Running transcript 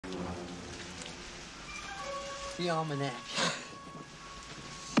the almanac.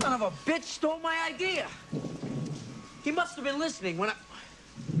 Son of a bitch stole my idea. He must have been listening when I...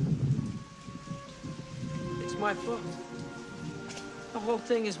 It's my fault. The whole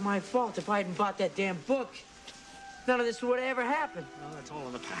thing is my fault. If I hadn't bought that damn book, none of this would have ever happened. Well, that's all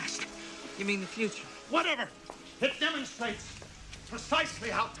in the past. You mean the future? Whatever. It demonstrates precisely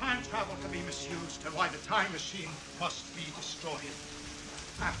how time travel can be misused and why the time machine must be destroyed.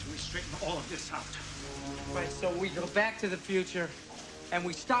 After we straighten all of this out. Right, so we go back to the future and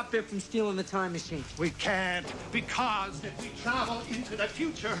we stop Biff from stealing the time machine. We can't, because if we travel into the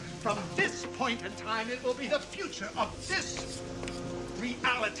future, from this point in time, it will be the future of this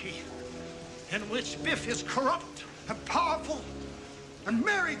reality in which Biff is corrupt and powerful and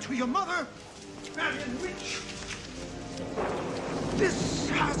married to your mother and rich. This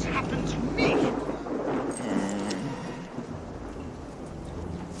has happened to me.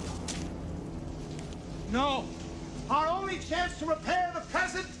 No. Our only chance to repair the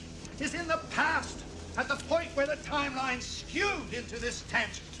present is in the past, at the point where the timeline skewed into this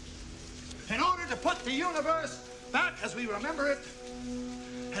tangent. In order to put the universe back as we remember it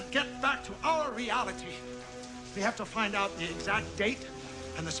and get back to our reality, we have to find out the exact date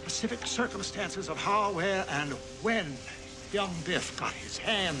and the specific circumstances of how, where, and when young Biff got his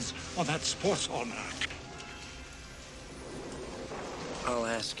hands on that sports almanac. I'll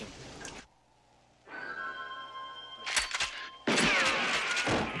ask him.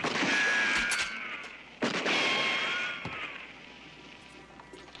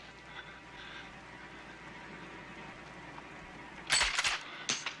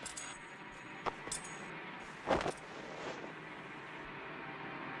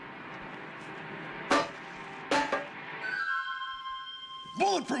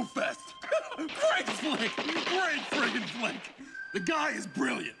 Bulletproof vest! Great flick! Great friggin' flick! The guy is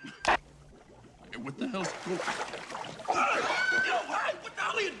brilliant. Hey, what the hell's going on? Yo, hey, what the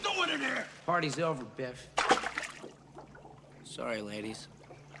hell are you doing in here? Party's over, Biff. Sorry, ladies.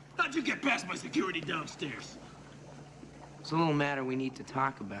 How'd you get past my security downstairs? It's a little matter we need to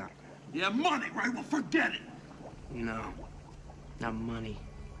talk about. Yeah, money, right? Well, forget it. No, not money.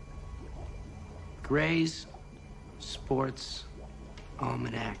 Gray's Sports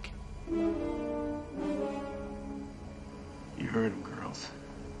Almanac. You heard him, girls.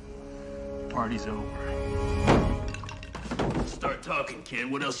 Party's over. Start talking,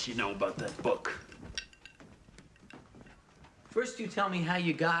 kid. What else you know about that book? First, you tell me how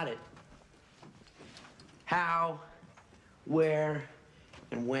you got it. How, where,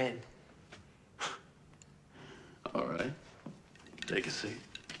 and when. All right. Take a seat.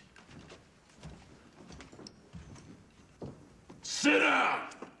 Sit down!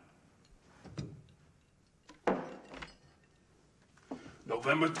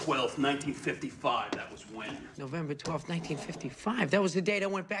 November 12th, 1955, that was when? November 12th, 1955. That was the date I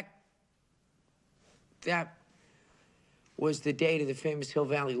went back. That was the date of the famous Hill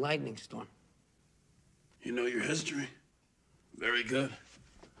Valley lightning storm. You know your history. Very good.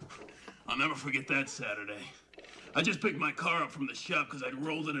 I'll never forget that Saturday. I just picked my car up from the shop because I'd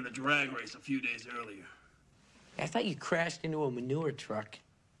rolled it in a drag race a few days earlier. I thought you crashed into a manure truck.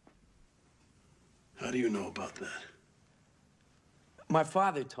 How do you know about that? My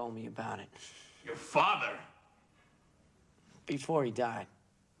father told me about it. Your father? Before he died.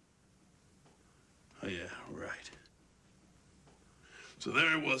 Oh, yeah, right. So there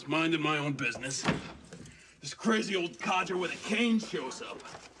I was, minding my own business. This crazy old codger with a cane shows up.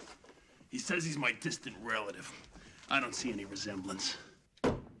 He says he's my distant relative. I don't see any resemblance.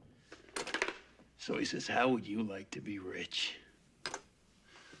 So he says, how would you like to be rich?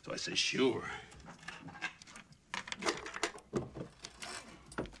 So I say, sure.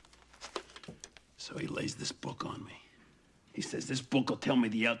 So he lays this book on me. He says, this book will tell me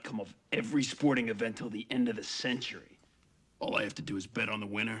the outcome of every sporting event till the end of the century. All I have to do is bet on the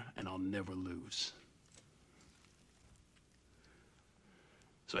winner, and I'll never lose.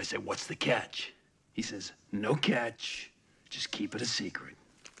 So I say, what's the catch? He says, no catch, just keep it a secret.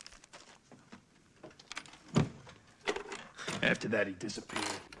 After that, he disappeared.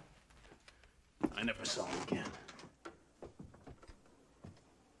 I never saw him again.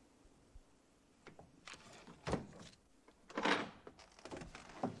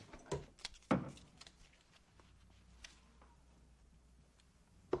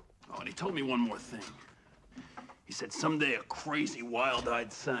 Oh, and he told me one more thing. He said someday a crazy,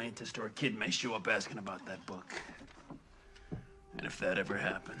 wild-eyed scientist or a kid may show up asking about that book. And if that ever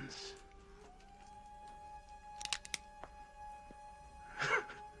happens...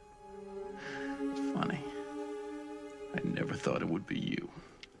 Funny. I never thought it would be you.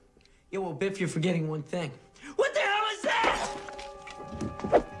 Yeah, well, Biff, you're forgetting one thing. What the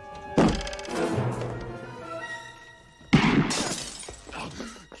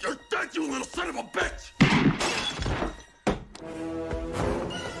little son of a bitch!